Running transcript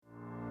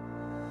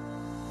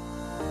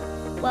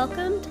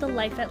Welcome to the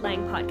Life at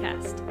Lang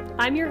podcast.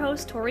 I'm your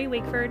host, Tori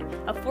Wakeford,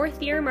 a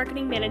fourth-year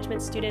marketing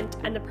management student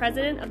and the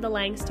president of the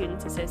Lang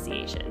Students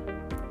Association.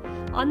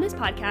 On this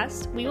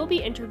podcast, we will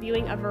be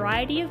interviewing a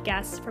variety of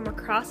guests from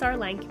across our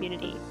Lang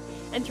community,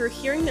 and through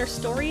hearing their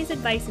stories,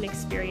 advice, and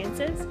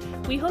experiences,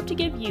 we hope to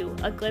give you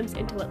a glimpse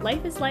into what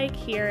life is like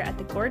here at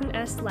the Gordon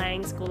S.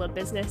 Lang School of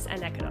Business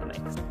and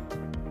Economics.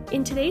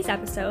 In today's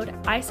episode,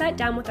 I sat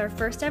down with our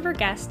first ever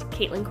guest,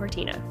 Caitlin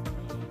Cortina.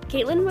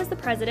 Caitlin was the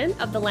president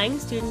of the Lang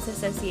Students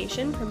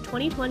Association from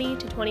 2020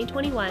 to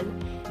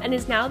 2021 and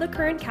is now the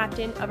current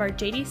captain of our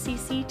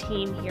JDCC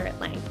team here at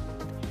Lang.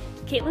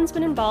 Caitlin's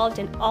been involved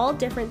in all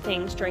different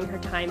things during her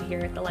time here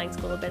at the Lang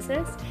School of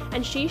Business,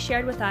 and she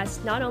shared with us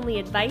not only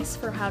advice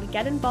for how to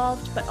get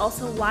involved, but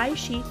also why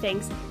she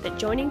thinks that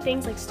joining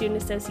things like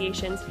student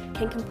associations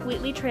can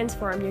completely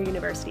transform your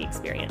university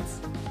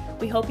experience.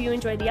 We hope you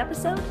enjoyed the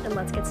episode, and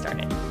let's get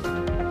started.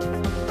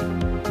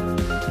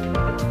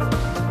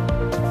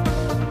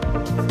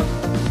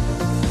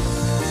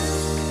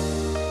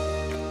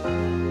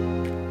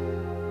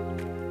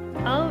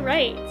 All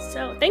right,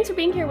 so thanks for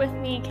being here with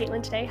me,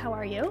 Caitlin, today. How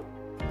are you?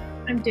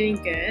 I'm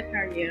doing good.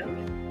 How are you?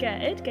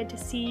 Good to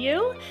see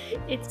you.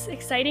 It's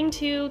exciting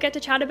to get to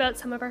chat about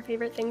some of our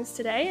favorite things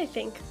today. I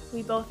think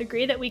we both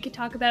agree that we could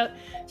talk about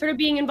sort of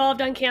being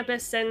involved on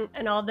campus and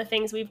all the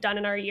things we've done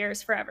in our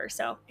years forever.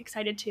 So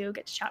excited to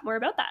get to chat more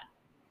about that.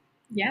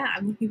 Yeah,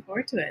 I'm looking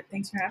forward to it.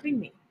 Thanks for having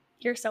me.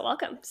 You're so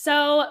welcome.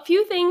 So a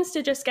few things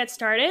to just get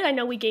started. I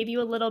know we gave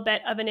you a little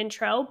bit of an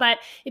intro, but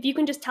if you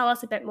can just tell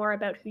us a bit more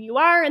about who you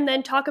are and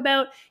then talk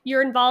about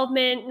your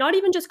involvement, not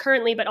even just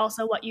currently, but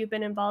also what you've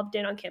been involved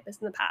in on campus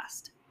in the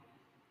past.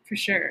 For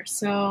sure.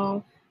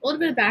 So a little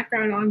bit of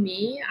background on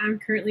me. I'm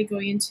currently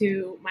going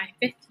into my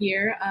 5th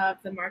year of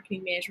the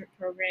marketing management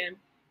program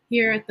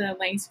here at the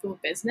Lang School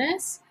of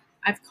Business.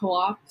 I've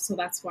co-op, so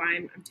that's why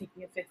I'm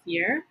taking a 5th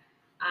year.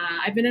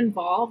 I've been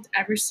involved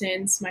ever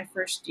since my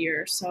first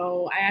year.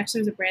 So I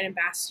actually was a brand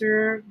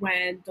ambassador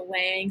when the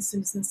Lang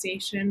Student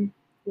Association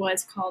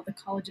was called the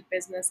College of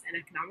Business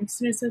and Economics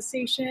Student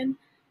Association.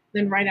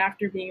 Then right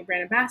after being a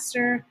brand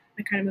ambassador,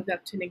 I kind of moved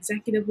up to an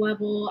executive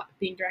level,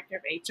 being director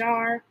of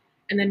HR,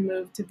 and then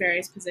moved to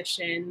various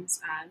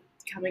positions.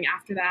 Coming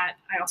after that,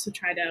 I also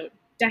tried out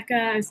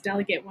DECA as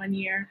delegate 1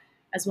 year,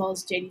 as well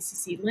as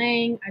JDCC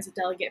Lang as a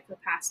delegate for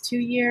the past 2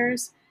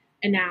 years.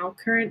 And now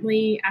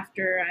currently,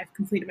 after I've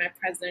completed my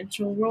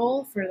presidential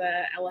role for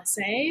the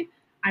LSA,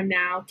 I'm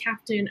now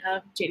captain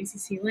of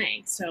JDCC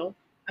Lang. So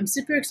I'm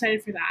super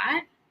excited for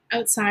that.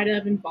 Outside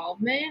of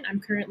involvement,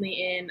 I'm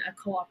currently in a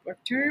co-op work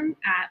term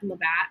at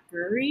Labatt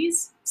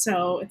Breweries.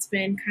 So it's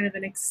been kind of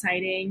an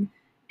exciting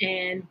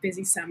and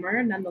busy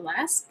summer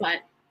nonetheless, but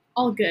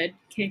all good.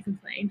 Can't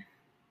complain.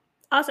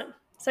 Awesome.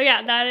 So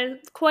yeah, that is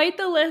quite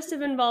the list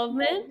of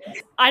involvement.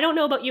 I don't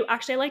know about you.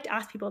 Actually, I like to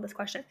ask people this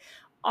question.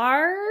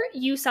 Are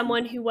you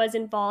someone who was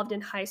involved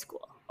in high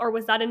school, or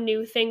was that a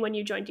new thing when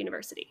you joined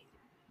university?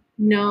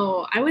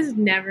 No, I was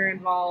never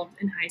involved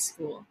in high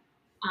school.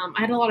 I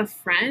had a lot of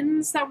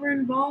friends that were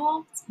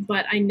involved,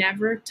 but I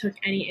never took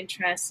any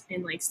interest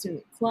in like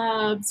student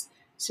clubs,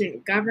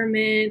 student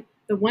government.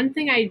 The one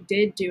thing I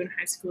did do in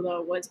high school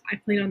though was I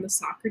played on the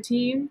soccer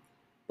team,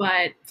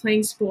 but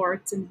playing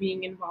sports and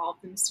being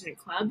involved in the student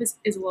club is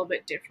a little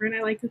bit different,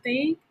 I like to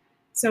think.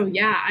 So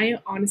yeah, I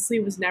honestly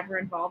was never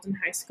involved in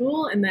high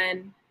school. And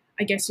then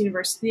I guess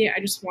university, I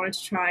just wanted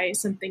to try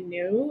something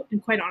new.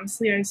 And quite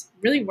honestly, I was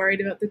really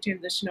worried about the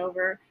transition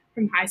over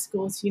from high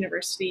school to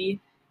university.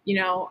 You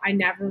know, I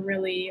never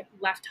really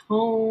left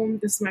home.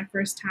 This is my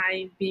first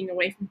time being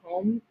away from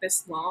home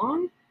this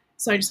long.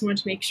 So I just wanted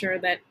to make sure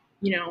that,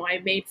 you know, I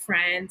made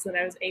friends, that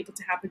I was able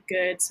to have a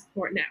good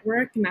support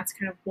network. And that's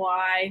kind of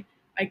why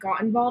I got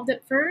involved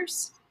at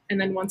first.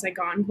 And then once I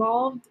got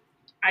involved,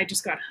 I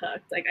just got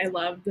hooked. Like I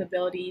love the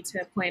ability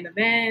to plan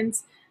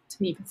events, to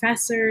meet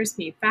professors,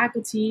 meet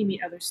faculty,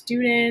 meet other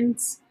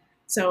students.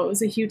 So it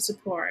was a huge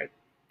support.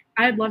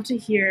 I'd love to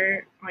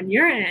hear on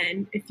your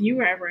end if you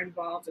were ever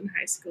involved in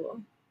high school.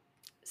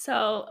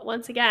 So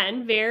once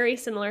again, very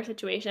similar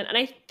situation. And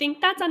I think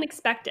that's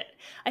unexpected.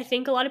 I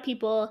think a lot of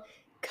people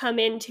come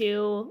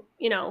into,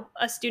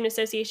 a student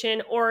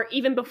association, or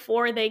even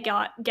before they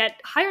get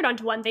hired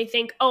onto one, they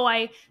think, oh,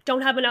 I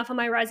don't have enough on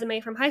my resume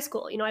from high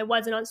school. I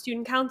wasn't on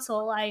student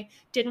council. I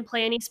didn't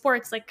play any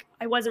sports. Like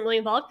I wasn't really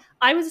involved.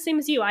 I was the same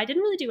as you. I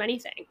didn't really do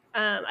anything.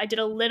 I did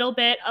a little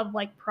bit of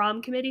like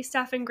prom committee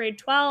stuff in grade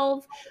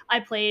 12. I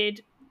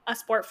played a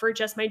sport for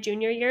just my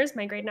junior years,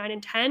 my grade 9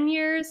 and 10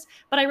 years,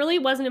 but I really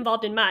wasn't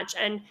involved in much.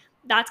 And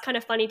that's kind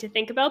of funny to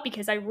think about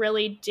because I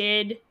really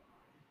did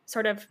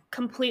sort of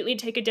completely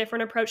take a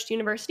different approach to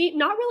university,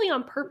 not really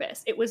on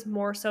purpose. It was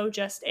more so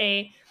just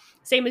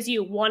same as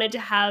you, wanted to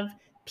have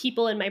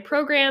people in my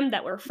program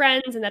that were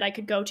friends and that I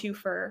could go to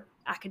for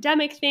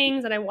academic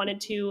things. And I wanted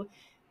to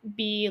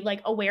be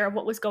like aware of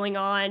what was going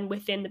on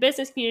within the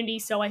business community.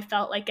 So I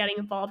felt like getting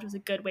involved was a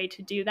good way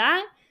to do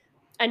that.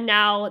 And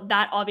now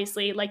that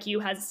obviously, like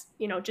you, has,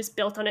 just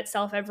built on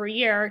itself every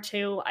year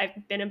to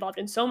I've been involved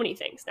in so many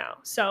things now.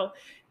 So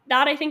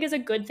that I think is a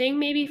good thing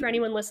maybe for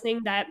anyone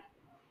listening that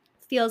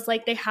feels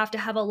like they have to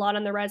have a lot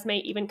on their resume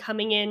even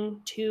coming in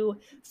to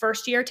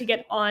first year to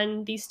get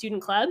on these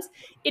student clubs.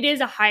 It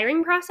is a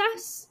hiring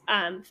process.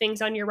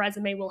 Things on your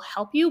resume will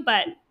help you,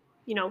 but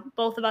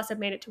both of us have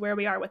made it to where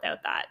we are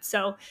without that.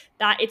 So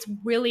that it's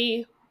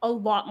really a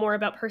lot more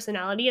about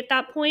personality at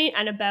that point,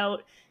 and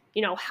about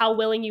how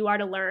willing you are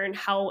to learn,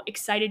 how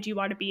excited you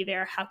are to be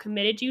there, how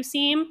committed you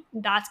seem.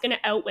 That's going to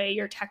outweigh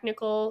your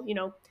technical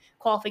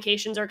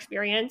qualifications or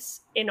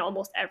experience in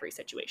almost every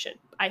situation,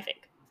 I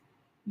think.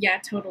 Yeah,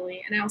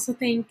 totally. And I also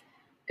think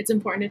it's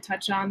important to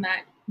touch on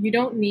that you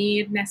don't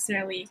need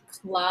necessarily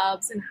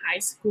clubs in high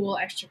school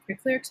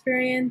extracurricular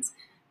experience,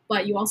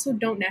 but you also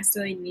don't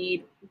necessarily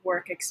need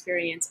work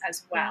experience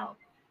as Yeah. well.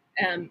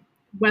 Um,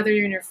 Whether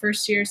you're in your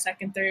first year,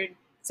 second, third,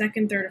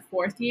 or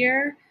fourth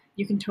year,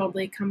 you can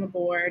totally come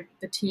aboard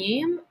the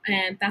team,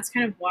 and that's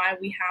kind of why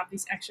we have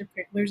these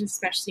extracurriculars,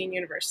 especially in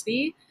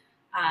university,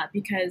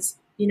 because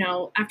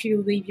after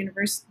you leave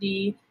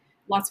university,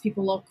 lots of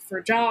people look for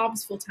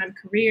jobs, full-time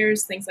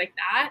careers, things like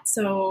that.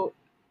 So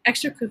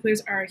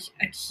extracurriculars are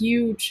a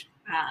huge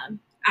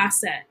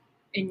asset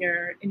in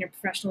your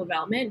professional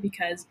development,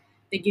 because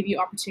they give you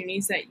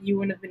opportunities that you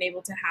wouldn't have been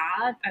able to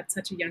have at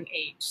such a young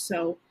age.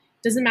 So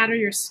it doesn't matter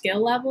your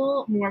skill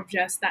level, more of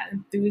just that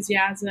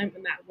enthusiasm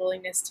and that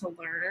willingness to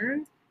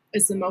learn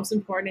is the most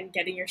important in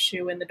getting your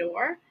shoe in the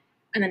door.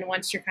 And then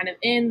once you're kind of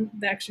in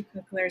the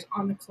extracurriculars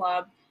on the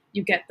club,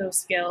 you get those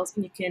skills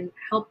and you can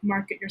help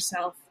market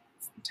yourself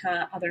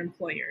to other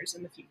employers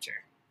in the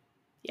future.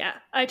 Yeah,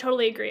 I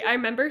totally agree. I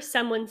remember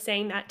someone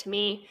saying that to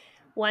me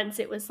once.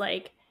 It was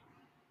like,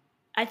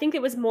 I think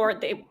it was more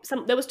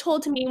that was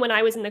told to me when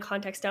I was in the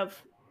context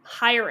of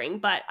hiring,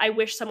 but I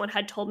wish someone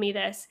had told me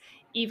this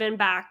even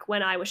back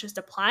when I was just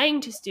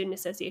applying to student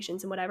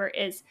associations and whatever.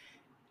 Is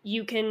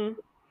you can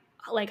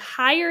like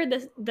hire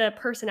the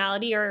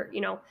personality, or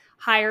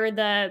hire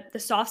the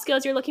soft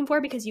skills you're looking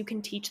for, because you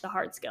can teach the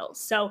hard skills.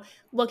 So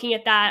looking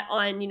at that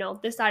on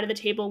this side of the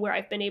table, where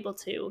I've been able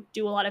to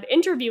do a lot of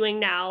interviewing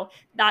now,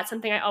 that's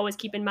something I always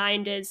keep in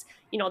mind. Is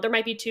there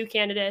might be two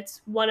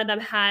candidates. One of them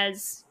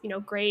has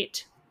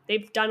great,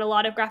 they've done a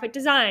lot of graphic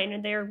design,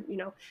 and they're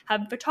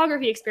have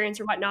photography experience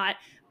or whatnot,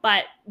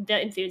 but the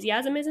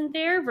enthusiasm isn't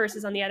there,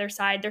 versus on the other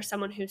side there's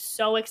someone who's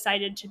so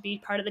excited to be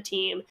part of the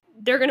team.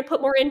 They're going to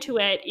put more into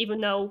it,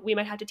 even though we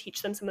might have to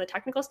teach them some of the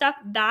technical stuff.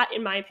 That,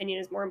 in my opinion,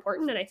 is more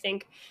important. And I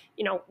think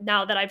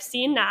now that I've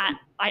seen that,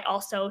 I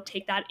also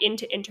take that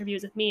into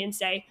interviews with me and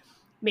say,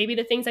 maybe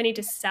the things I need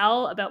to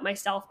sell about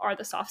myself are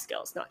the soft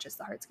skills, not just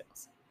the hard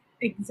skills.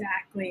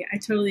 Exactly. I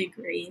totally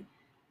agree.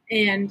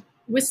 And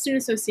with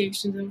student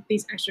associations and with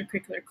these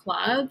extracurricular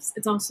clubs,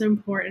 it's also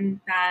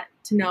important that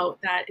to note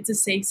that it's a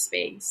safe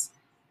space,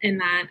 and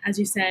that, as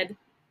you said,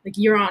 like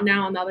you're on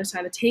now on the other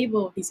side of the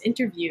table of these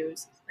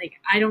interviews. Like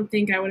I don't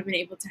think I would have been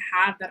able to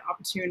have that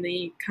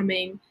opportunity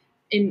coming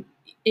in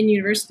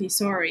university,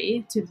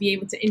 sorry, to be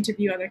able to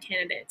interview other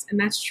candidates. And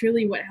that's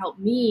truly what helped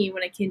me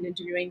when I came to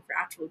interviewing for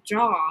actual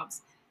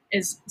jobs,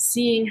 is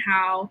seeing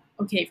how,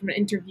 okay, from an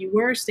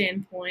interviewer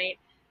standpoint,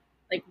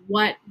 like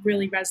what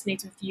really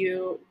resonates with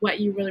you, what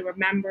you really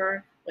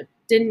remember, what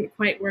didn't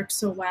quite work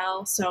so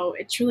well. So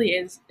it truly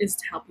is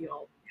to help you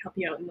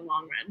out in the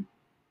long run.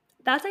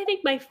 That's, I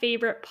think, my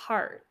favorite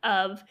part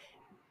of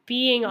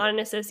being on an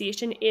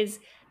association, is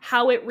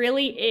how it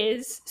really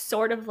is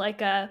sort of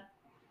like a,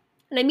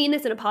 and I mean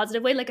this in a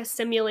positive way, like a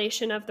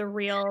simulation of the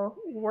real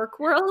work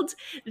world,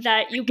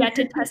 that you get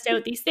to test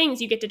out these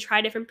things. You get to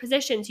try different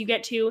positions. You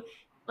get to,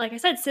 like I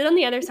said, sit on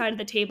the other side of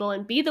the table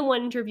and be the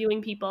one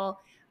interviewing people,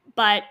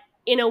 but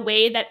in a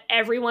way that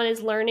everyone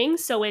is learning.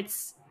 So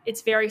it's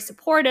very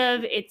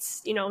supportive.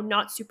 It's,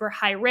 not super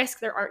high risk.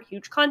 There aren't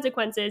huge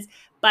consequences,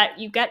 but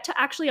you get to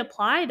actually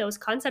apply those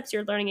concepts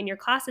you're learning in your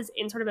classes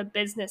in sort of a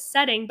business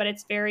setting, but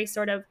it's very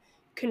sort of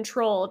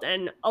controlled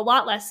and a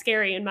lot less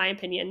scary, in my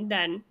opinion,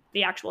 than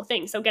the actual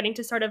thing. So getting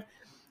to sort of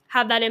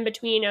have that in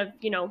between of,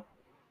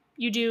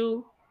 you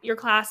do your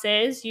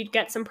classes, you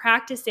get some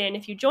practice in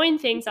if you join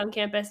things on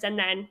campus, and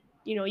then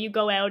you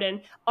go out and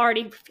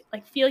already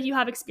like feel you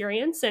have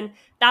experience. And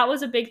that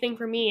was a big thing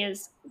for me,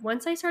 is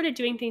once I started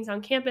doing things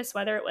on campus,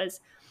 whether it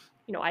was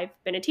I've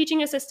been a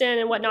teaching assistant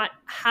and whatnot,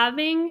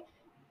 having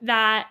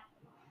that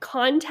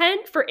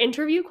content for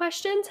interview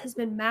questions has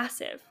been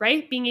massive,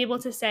 right? Being able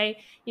to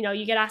say,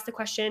 you get asked the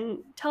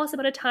question, tell us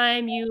about a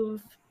time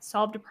you've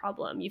solved a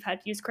problem, you've had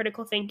used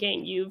critical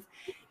thinking, you've,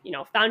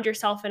 found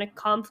yourself in a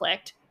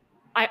conflict.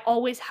 I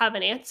always have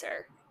an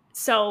answer.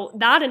 So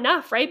that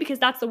enough, right? Because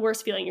that's the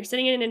worst feeling. You're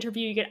sitting in an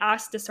interview, you get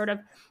asked a sort of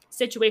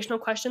situational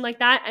question like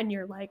that, and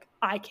you're like,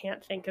 I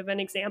can't think of an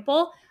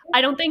example.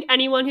 I don't think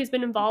anyone who's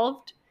been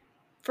involved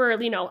for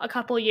a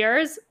couple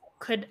years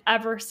could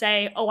ever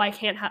say, oh, I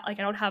can't have, like,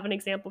 I don't have an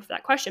example for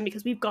that question,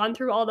 because we've gone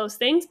through all those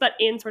things, but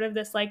in sort of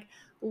this like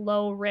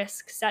low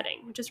risk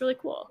setting, which is really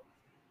cool.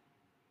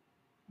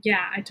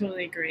 Yeah, I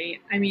totally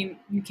agree. I mean,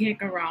 you can't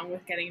go wrong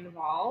with getting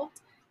involved.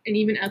 And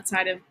even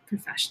outside of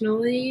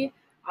professionally,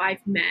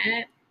 I've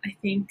met, I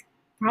think,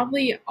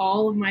 probably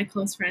all of my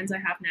close friends I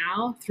have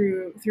now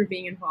through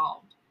being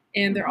involved.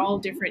 And they're Mhm. all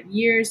different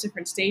years,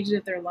 different stages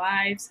of their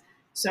lives.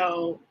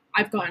 So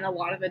I've gotten a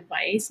lot of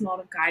advice and a lot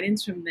of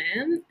guidance from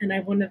them, and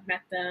I wouldn't have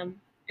met them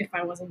if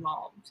I was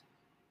involved.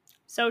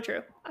 So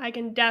true. I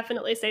can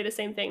definitely say the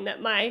same thing,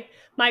 that my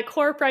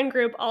core friend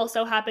group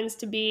also happens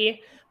to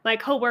be my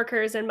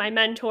coworkers and my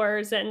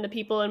mentors and the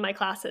people in my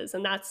classes,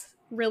 and that's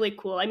really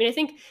cool. I mean, I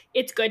think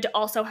it's good to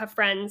also have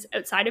friends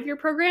outside of your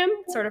program.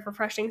 It's sort of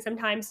refreshing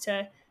sometimes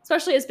to,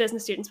 especially as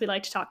business students, we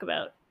like to talk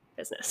about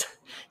business.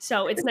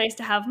 So it's nice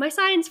to have my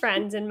science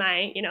friends and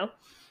my,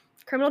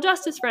 criminal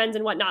justice friends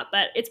and whatnot,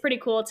 but it's pretty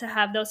cool to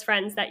have those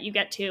friends that you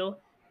get to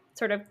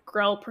sort of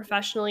grow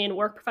professionally and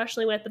work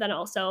professionally with, but then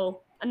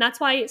also, and that's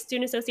why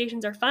student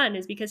associations are fun,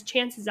 is because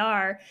chances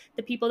are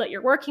the people that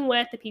you're working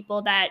with, the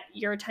people that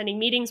you're attending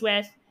meetings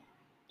with,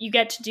 you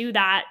get to do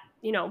that,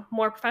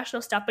 more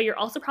professional stuff, but you're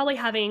also probably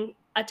having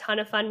a ton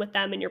of fun with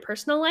them in your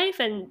personal life.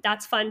 And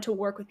that's fun to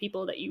work with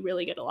people that you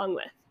really get along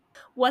with.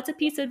 What's a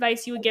piece of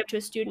advice you would give to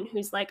a student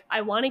who's like,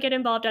 I want to get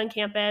involved on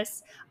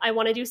campus, I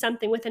want to do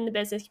something within the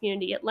business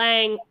community at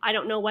Lang, I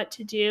don't know what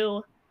to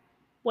do?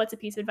 What's a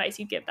piece of advice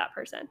you give that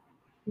person?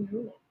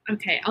 Ooh.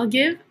 Okay, I'll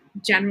give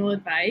general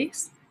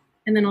advice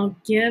and then I'll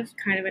give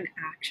kind of an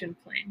action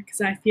plan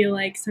because I feel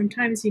like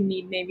sometimes you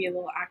need maybe a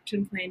little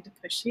action plan to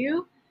push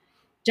you.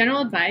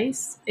 General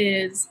advice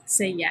is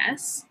say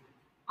yes.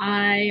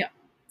 I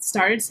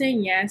started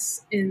saying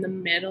yes in the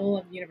middle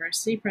of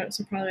university,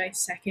 so probably my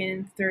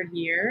second, third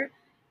year,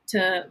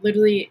 to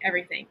literally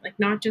everything. Like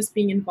not just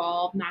being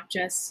involved, not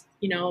just,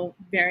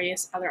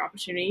 various other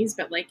opportunities,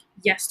 but like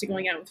yes to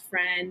going out with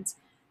friends,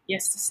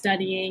 yes to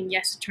studying,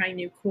 yes to trying a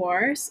new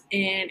course.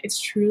 And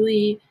it's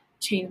truly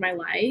changed my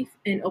life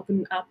and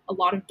opened up a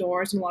lot of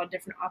doors and a lot of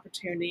different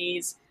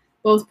opportunities,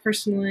 both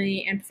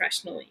personally and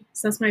professionally.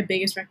 So that's my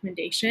biggest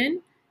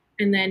recommendation.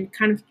 And then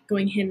kind of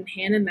going hand in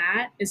hand in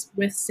that is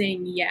with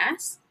saying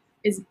yes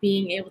is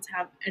being able to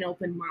have an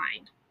open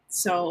mind.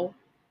 So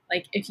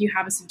like if you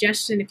have a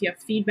suggestion, if you have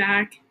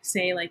feedback,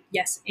 say like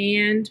yes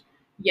and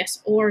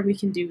yes or we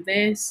can do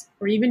this,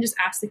 or even just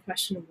ask the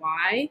question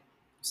why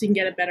so you can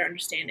get a better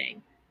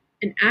understanding.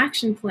 An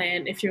action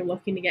plan if you're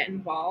looking to get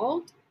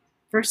involved.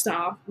 First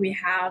off, we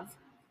have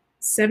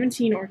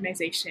 17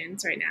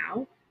 organizations right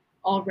now,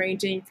 all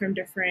ranging from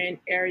different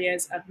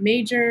areas of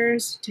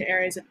majors to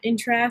areas of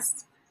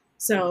interest.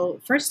 So,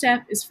 first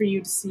step is for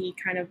you to see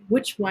kind of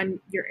which one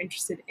you're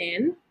interested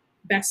in.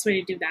 Best way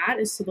to do that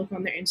is to look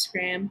on their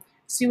Instagram,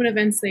 see what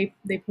events they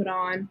put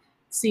on,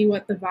 see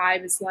what the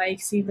vibe is like,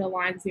 see if it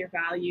aligns with your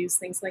values,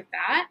 things like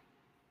that.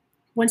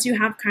 Once you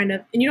have kind of,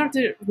 and you don't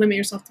have to limit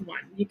yourself to one.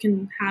 You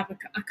can have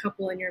a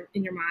couple in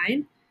your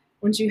mind.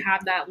 Once you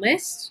have that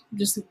list,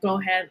 just go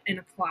ahead and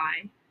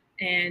apply,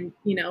 and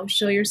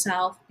show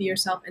yourself, be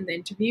yourself in the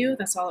interview.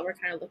 That's all that we're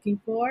kind of looking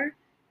for,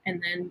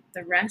 and then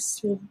the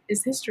rest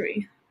is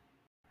history.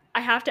 I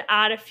have to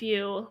add a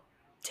few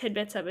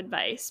tidbits of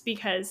advice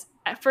because,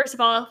 first of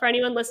all, for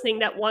anyone listening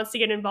that wants to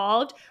get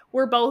involved,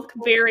 we're both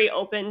very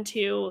open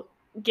to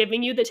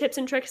giving you the tips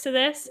and tricks to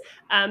this,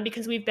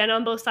 because we've been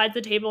on both sides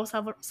of the table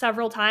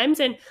several times.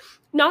 And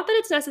not that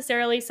it's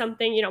necessarily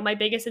something, my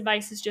biggest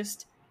advice is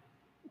just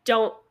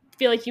don't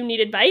feel like you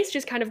need advice.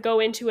 Just kind of go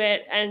into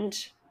it and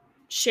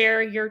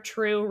share your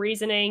true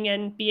reasoning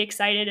and be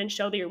excited and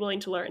show that you're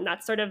willing to learn.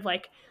 That's sort of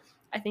like,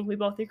 I think we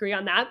both agree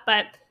on that.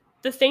 But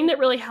the thing that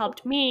really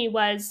helped me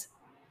was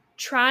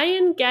try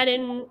and get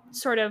in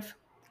sort of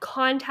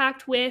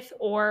contact with,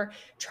 or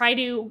try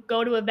to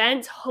go to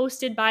events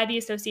hosted by the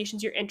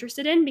associations you're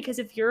interested in, because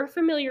if you're a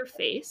familiar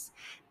face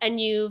and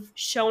you've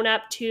shown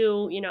up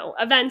to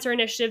events or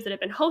initiatives that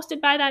have been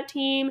hosted by that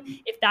team,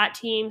 if that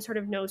team sort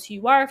of knows who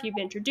you are, if you've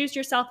introduced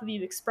yourself, if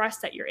you've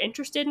expressed that you're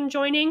interested in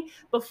joining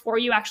before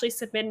you actually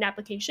submit an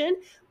application,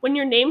 when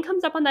your name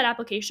comes up on that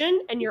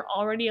application and you're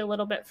already a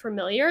little bit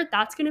familiar,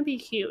 that's going to be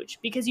huge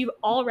because you've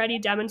already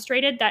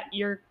demonstrated that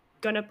you're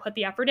going to put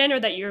the effort in, or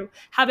that you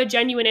have a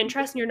genuine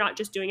interest and you're not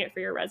just doing it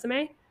for your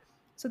resume.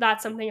 So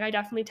that's something I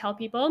definitely tell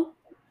people.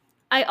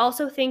 I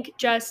also think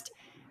just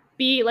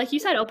be, like you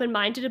said, open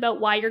minded about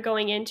why you're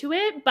going into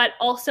it, but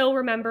also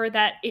remember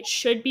that it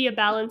should be a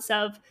balance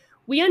of,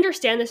 we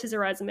understand this is a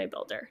resume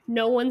builder.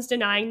 No one's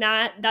denying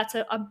that. That's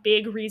a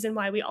big reason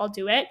why we all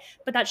do it,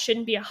 but that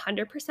shouldn't be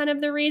 100%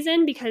 of the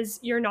reason, because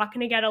you're not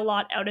going to get a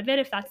lot out of it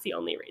if that's the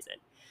only reason.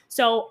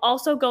 So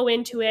also go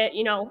into it,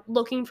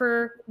 looking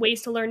for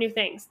ways to learn new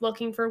things,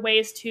 looking for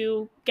ways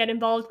to get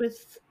involved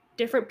with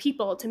different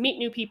people, to meet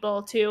new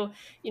people, to,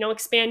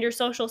 expand your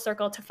social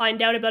circle, to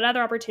find out about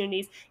other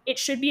opportunities. It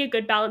should be a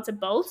good balance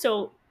of both.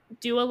 So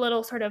do a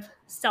little sort of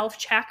self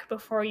check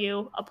before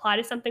you apply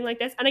to something like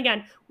this. And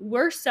again,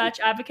 we're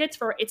such advocates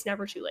for it's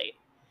never too late.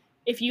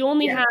 If you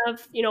only Yeah.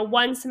 have,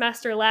 one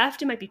semester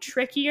left, it might be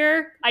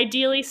trickier.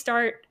 Ideally,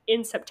 start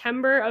in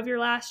September of your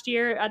last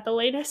year at the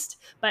latest,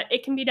 but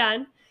it can be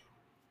done.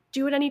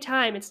 Do it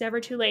anytime. It's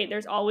never too late.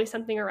 There's always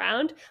something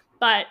around.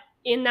 But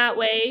in that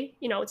way,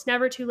 it's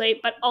never too late,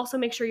 but also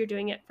make sure you're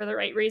doing it for the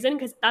right reason,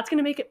 because that's going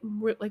to make it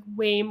like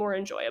way more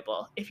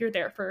enjoyable if you're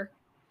there for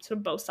sort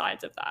of both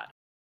sides of that.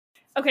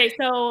 Okay,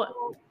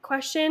 so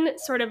question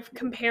sort of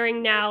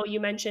comparing now, you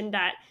mentioned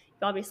that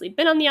obviously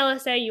been on the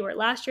LSA. You were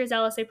last year's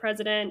LSA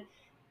president.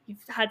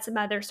 You've had some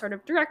other sort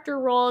of director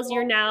roles.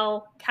 You're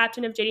now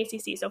captain of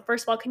JDCC. So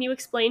first of all, can you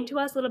explain to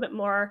us a little bit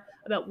more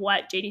about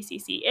what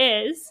JDCC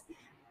is?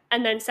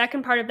 And then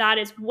second part of that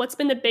is what's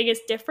been the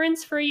biggest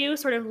difference for you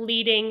sort of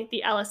leading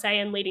the LSA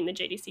and leading the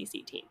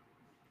JDCC team?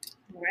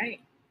 All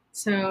right.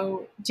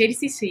 So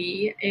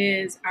JDCC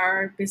is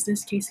our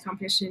business case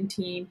competition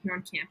team here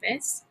on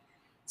campus.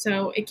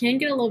 So it can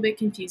get a little bit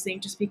confusing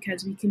just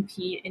because we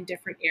compete in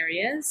different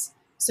areas.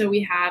 So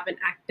we have an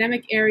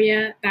academic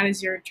area that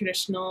is your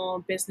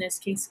traditional business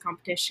case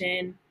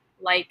competition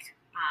like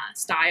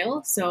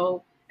style.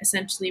 So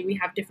essentially, we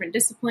have different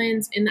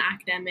disciplines in the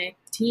academic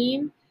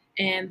team,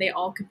 and they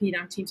all compete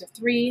on teams of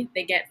three.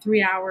 They get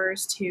 3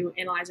 hours to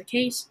analyze a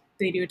case.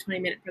 They do a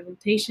 20-minute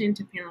presentation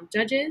to panel of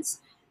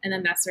judges, and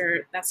then that's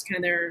kind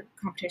of their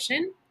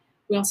competition.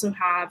 We also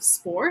have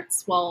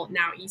sports, well,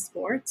 now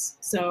esports.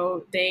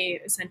 So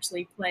they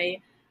essentially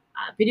play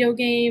video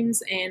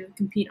games and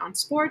compete on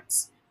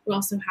sports. We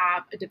also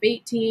have a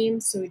debate team,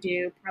 so we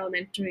do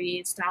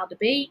parliamentary style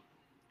debate,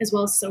 as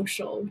well as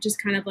social, which is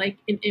kind of like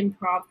an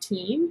improv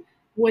team,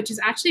 which is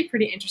actually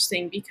pretty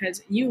interesting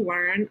because you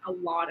learn a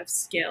lot of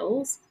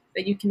skills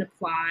that you can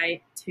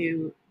apply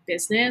to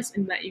business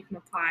and that you can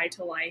apply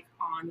to life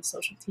on the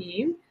social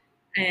team.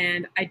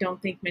 And I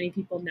don't think many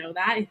people know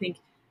that. I think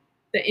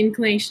the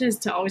inclination is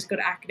to always go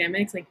to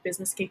academics, like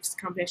business case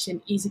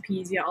competition, easy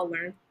peasy. I'll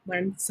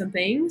learn some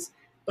things,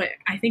 but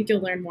I think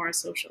you'll learn more as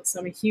social. So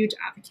I'm a huge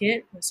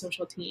advocate for the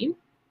social team.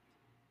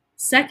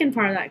 Second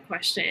part of that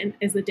question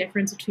is the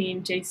difference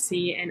between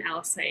JC and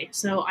LSA.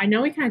 So I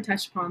know we kind of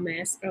touched upon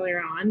this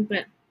earlier on,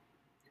 but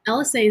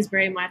LSA is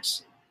very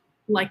much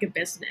like a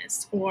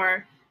business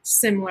or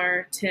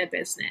similar to a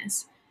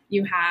business.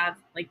 You have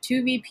like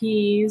two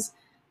VPs,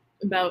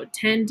 about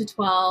 10 to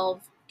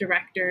 12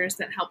 directors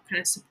that help kind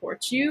of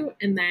support you,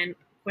 and then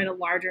quite a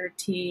larger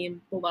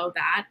team below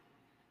that.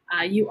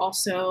 You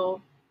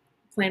also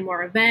plan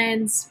more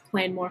events,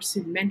 plan more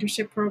student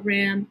mentorship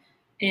program,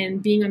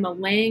 and being on the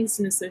Lang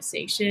Student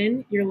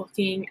Association, you're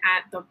looking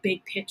at the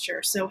big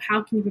picture. So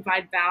how can you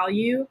provide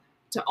value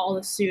to all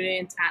the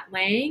students at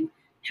Lang?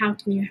 How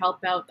can you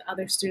help out the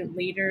other student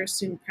leaders,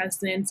 student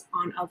presidents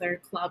on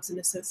other clubs and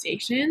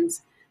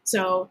associations?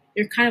 So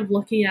you're kind of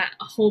looking at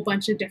a whole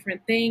bunch of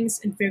different things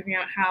and figuring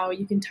out how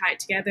you can tie it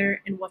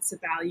together and what's the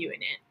value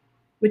in it.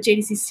 With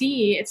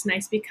JDCC, it's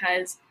nice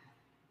because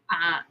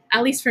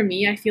at least for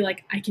me, I feel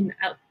like I can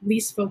at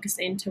least focus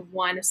into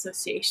one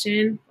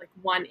association, like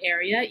one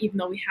area, even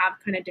though we have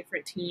kind of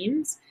different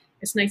teams.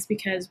 It's nice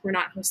because we're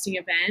not hosting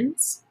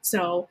events.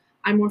 So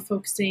I'm more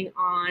focusing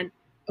on,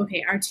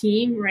 okay, our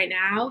team right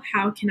now,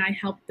 how can I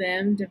help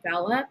them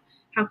develop?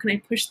 How can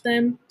I push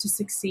them to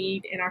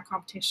succeed in our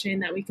competition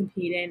that we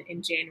compete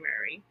in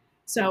January?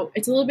 So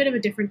it's a little bit of a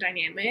different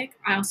dynamic.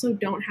 I also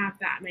don't have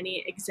that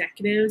many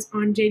executives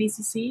on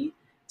JDCC.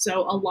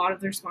 So a lot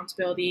of the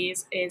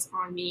responsibilities is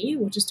on me,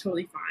 which is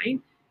totally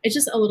fine. It's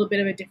just a little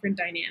bit of a different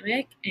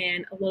dynamic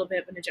and a little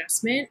bit of an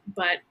adjustment.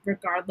 But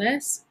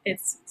regardless,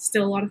 it's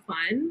still a lot of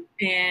fun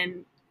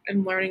and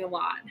I'm learning a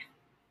lot.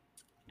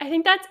 I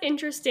think that's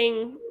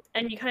interesting,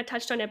 and you kind of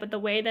touched on it, but the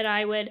way that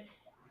I would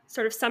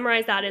sort of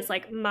summarize that is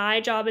like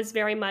my job is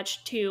very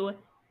much to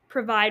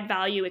provide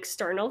value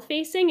external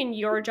facing, and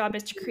your job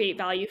is to create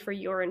value for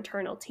your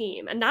internal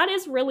team. And that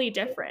is really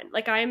different.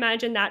 Like I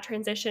imagine that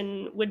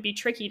transition would be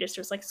tricky to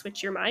just like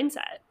switch your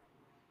mindset.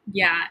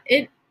 Yeah,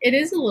 it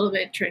is a little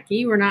bit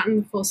tricky. We're not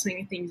in the full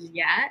swing of things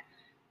yet,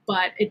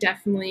 but it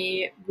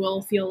definitely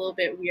will feel a little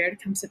bit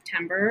weird come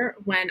September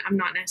when I'm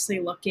not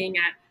necessarily looking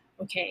at,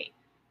 okay,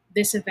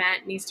 this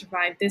event needs to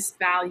provide this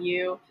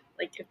value.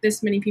 Like if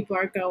this many people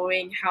are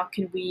going, how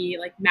can we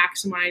like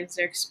maximize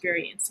their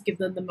experience, give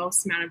them the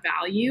most amount of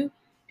value?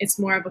 It's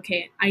more of,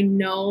 okay, I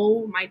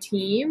know my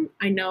team,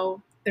 I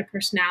know their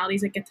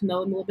personalities, I get to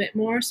know them a little bit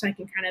more so I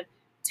can kind of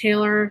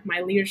tailor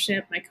my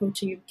leadership, my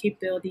coaching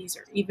capabilities,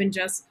 or even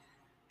just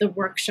the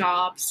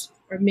workshops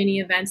or mini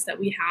events that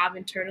we have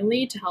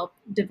internally to help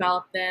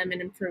develop them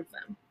and improve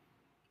them.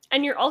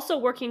 And you're also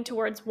working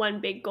towards one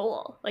big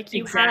goal. Like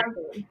you have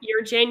Exactly.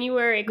 your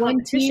January One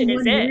competition team,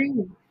 is one it.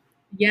 dream.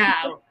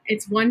 Yeah,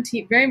 it's one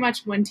team, very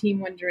much one team,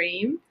 one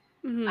dream.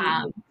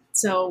 Mm-hmm.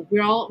 So we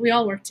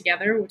all work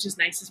together, which is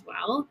nice as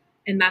well.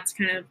 And that's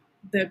kind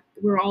of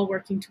we're all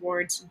working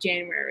towards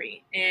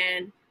January.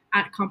 And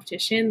at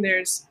competition,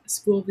 there's a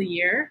school of the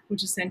year,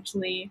 which is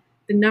essentially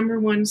the number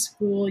one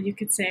school you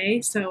could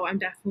say. So I'm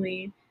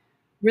definitely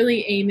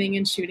really aiming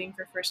and shooting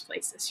for first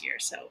place this year.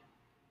 So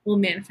we'll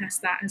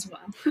manifest that as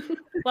well.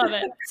 Love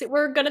it. So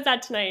we're good at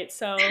that tonight,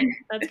 so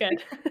that's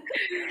good.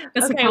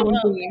 That's a Okay, common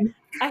well, theme.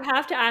 I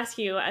have to ask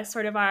you as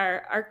sort of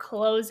our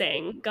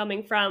closing,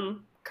 coming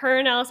from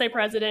current LSA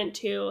president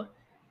to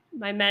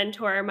my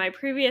mentor, my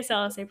previous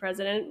LSA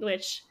president,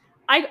 which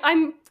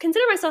I'm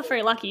consider myself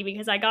very lucky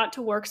because I got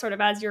to work sort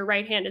of as your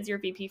right hand, as your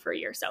VP for a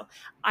year. So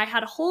I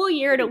had a whole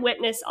year to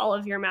witness all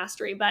of your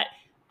mastery. But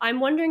I'm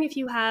wondering if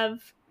you have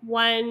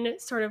one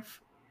sort of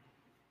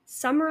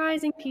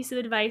summarizing piece of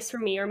advice for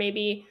me, or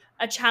maybe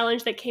a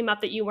challenge that came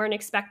up that you weren't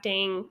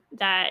expecting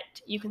that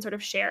you can sort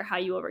of share how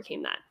you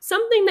overcame that?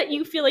 Something that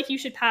you feel like you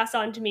should pass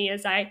on to me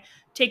as I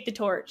take the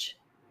torch.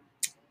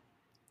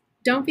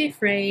 Don't be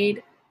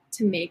afraid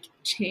to make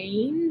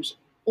change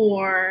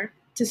or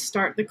to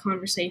start the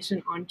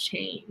conversation on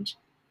change.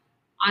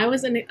 I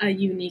was in a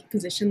unique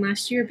position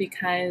last year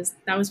because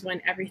that was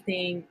when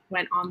everything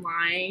went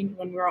online,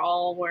 when we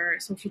all were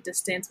social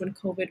distance, when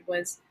COVID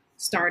was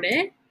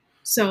started.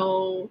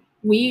 So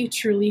we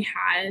truly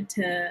had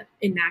to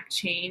enact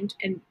change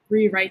and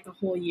rewrite the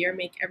whole year,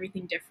 make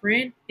everything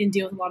different, and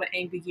deal with a lot of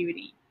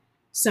ambiguity.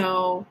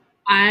 So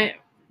I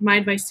my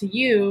advice to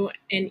you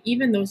and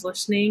even those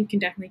listening can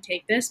definitely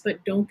take this,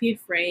 but don't be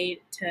afraid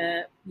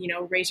to,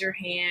 raise your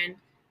hand,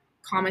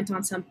 comment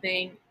on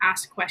something,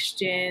 ask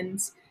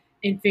questions,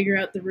 and figure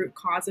out the root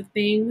cause of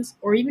things,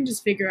 or even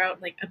just figure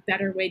out like a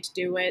better way to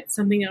do it,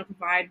 something that'll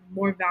provide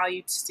more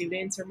value to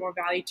students or more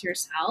value to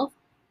yourself.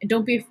 And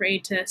don't be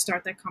afraid to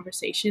start that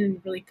conversation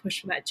and really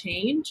push for that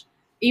change,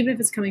 even if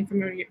it's coming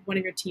from one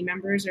of your team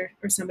members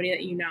or somebody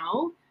that you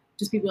know.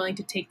 Just be willing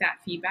to take that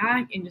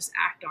feedback and just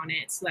act on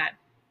it so that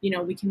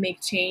we can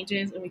make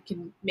changes and we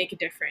can make a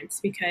difference,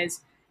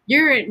 because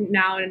you're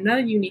now in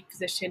another unique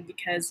position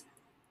because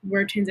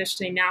we're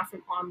transitioning now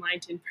from online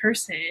to in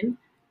person,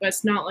 but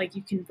it's not like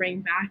you can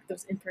bring back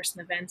those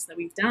in-person events that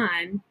we've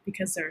done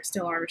because there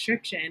still are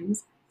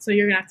restrictions. So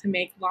you're gonna have to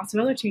make lots of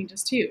other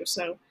changes too.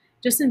 So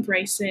just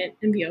embrace it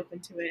and be open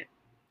to it.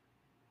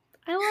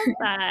 I love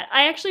that.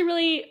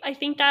 I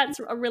think that's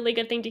a really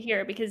good thing to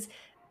hear, because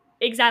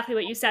exactly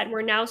what you said,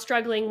 we're now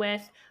struggling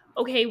with,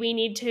 okay, we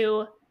need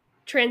to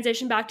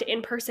transition back to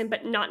in person,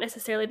 but not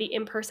necessarily the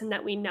in person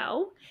that we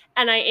know.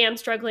 And I am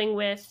struggling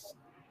with,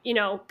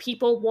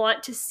 people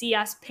want to see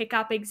us pick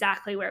up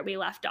exactly where we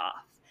left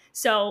off.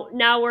 So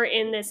now we're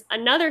in this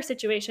another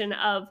situation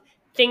of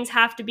things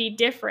have to be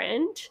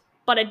different,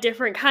 but a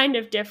different kind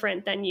of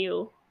different than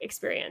you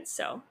experienced.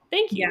 So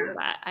thank you for Yeah,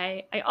 that.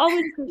 I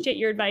always appreciate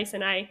your advice,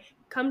 and I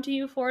come to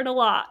you for it a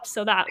lot.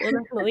 So that will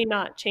definitely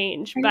not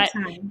change. But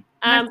anytime.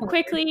 My pleasure.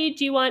 quickly,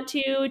 do you want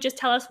to just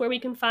tell us where we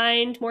can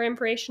find more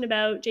information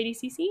about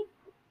JDCC?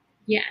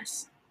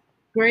 Yes.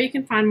 Where you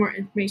can find more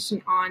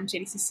information on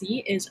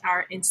JDCC is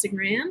our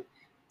Instagram.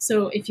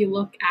 So if you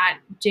look at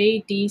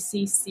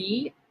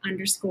JDCC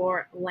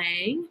underscore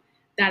Lang,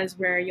 that is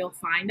where you'll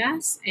find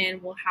us,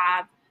 and we'll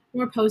have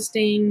more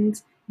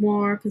postings,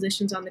 more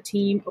positions on the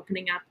team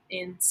opening up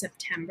in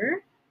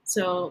September.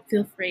 So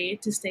feel free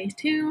to stay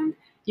tuned.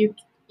 You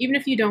Even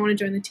if you don't want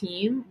to join the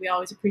team, we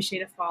always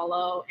appreciate a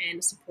follow and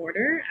a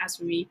supporter as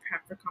we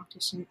prep for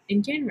competition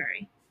in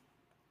January.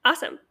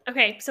 Awesome.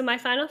 Okay, so my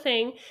final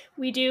thing,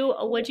 we do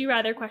a would you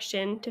rather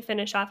question to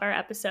finish off our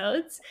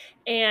episodes.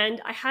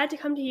 And I had to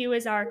come to you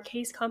as our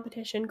case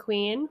competition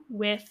queen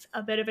with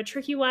a bit of a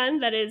tricky one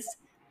that is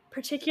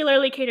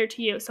particularly catered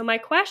to you. So my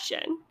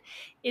question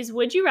is,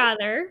 would you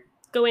rather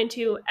go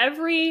into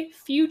every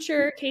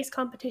future case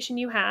competition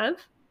you have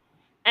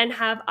and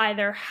have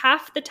either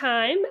half the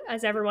time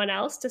as everyone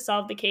else to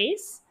solve the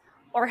case,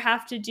 or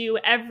have to do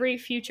every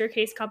future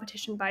case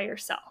competition by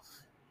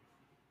yourself?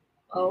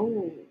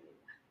 Oh,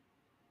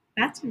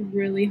 that's a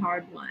really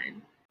hard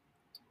one.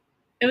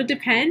 It would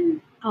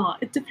depend. Oh,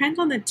 it depends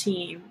on the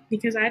team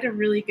because I had a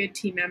really good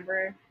team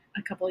member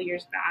a couple of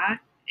years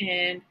back,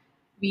 and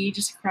we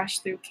just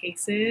crushed through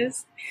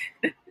cases.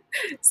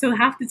 So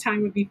half the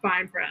time would be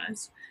fine for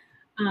us.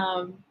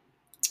 Um,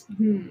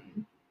 hmm.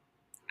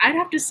 I'd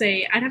have to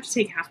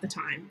take half the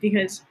time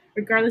because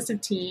regardless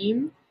of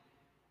team,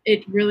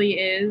 it really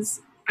is.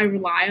 I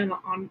rely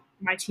on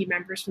my team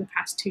members for the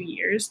past 2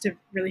 years to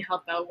really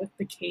help out with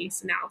the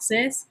case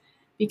analysis,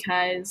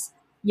 because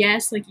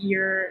yes, like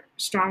you're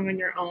strong on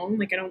your own.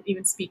 Like I don't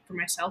even speak for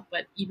myself,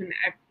 but even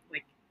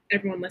like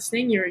everyone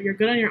listening, you're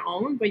good on your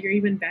own, but you're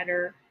even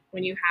better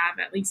when you have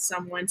at least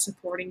someone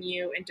supporting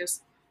you and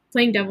just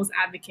playing devil's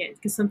advocate,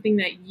 because something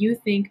that you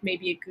think may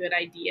be a good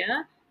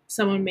idea,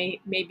 someone may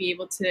be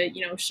able to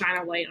shine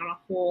a light on a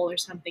hole or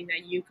something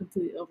that you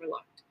completely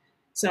overlooked.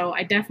 So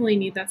I definitely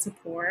need that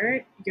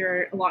support.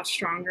 You're a lot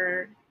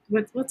stronger.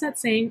 What's that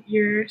saying?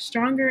 You're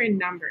stronger in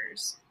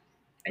numbers.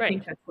 I Right.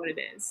 think that's what it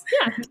is.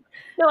 Yeah.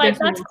 No, Definitely that's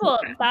want to take cool.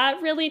 that.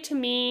 That really, to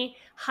me,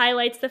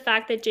 highlights the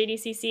fact that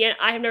JDCC, and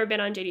I have never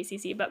been on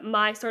JDCC, but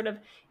my sort of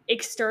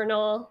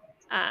external,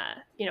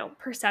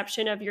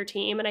 perception of your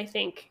team, and I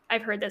think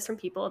I've heard this from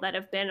people that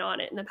have been on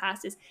it in the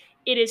past, is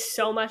it is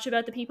so much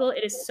about the people.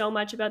 It is so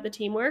much about the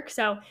teamwork.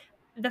 So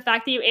the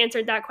fact that you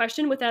answered that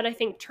question without, I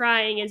think,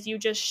 trying, is you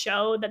just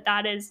show that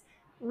that is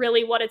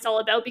really what it's all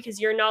about, because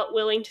you're not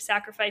willing to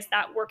sacrifice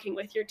that working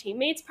with your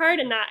teammates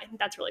part. And that, I think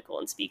that's really cool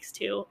and speaks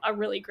to a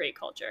really great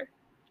culture.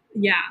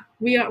 Yeah,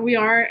 we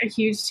are a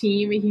huge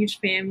team, a huge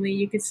family.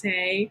 You could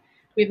say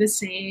we have a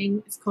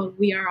saying. It's called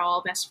 "We are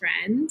all best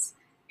friends,"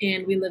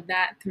 and we live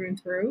that through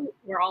and through.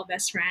 We're all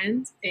best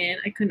friends, and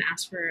I couldn't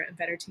ask for a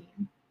better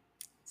team.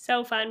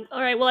 So fun.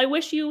 All right. Well, I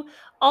wish you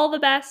all the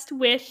best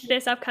with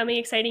this upcoming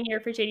exciting year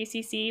for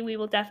JDCC. We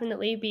will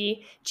definitely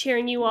be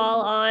cheering you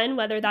all on,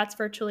 whether that's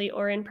virtually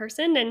or in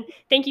person. And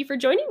thank you for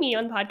joining me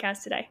on the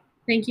podcast today.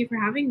 Thank you for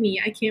having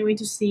me. I can't wait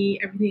to see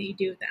everything that you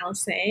do with the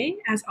LSA.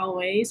 As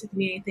always, if you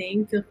need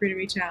anything, feel free to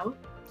reach out.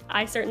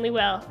 I certainly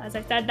will. As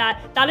I said,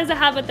 that is a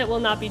habit that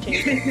will not be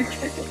changing.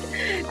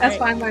 That's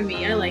fine by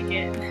me. I like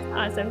it.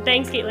 Awesome.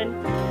 Thanks,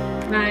 Caitlin.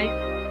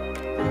 Bye.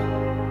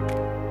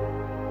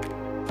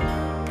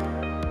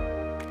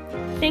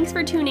 Thanks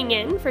for tuning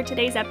in for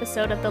today's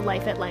episode of the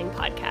Life at Lang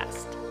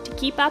podcast. To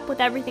keep up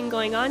with everything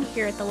going on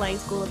here at the Lang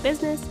School of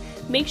Business,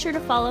 make sure to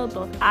follow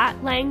both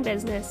at Lang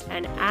Business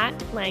and at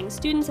Lang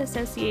Students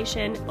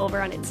Association over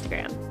on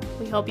Instagram.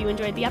 We hope you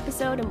enjoyed the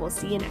episode, and we'll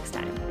see you next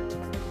time.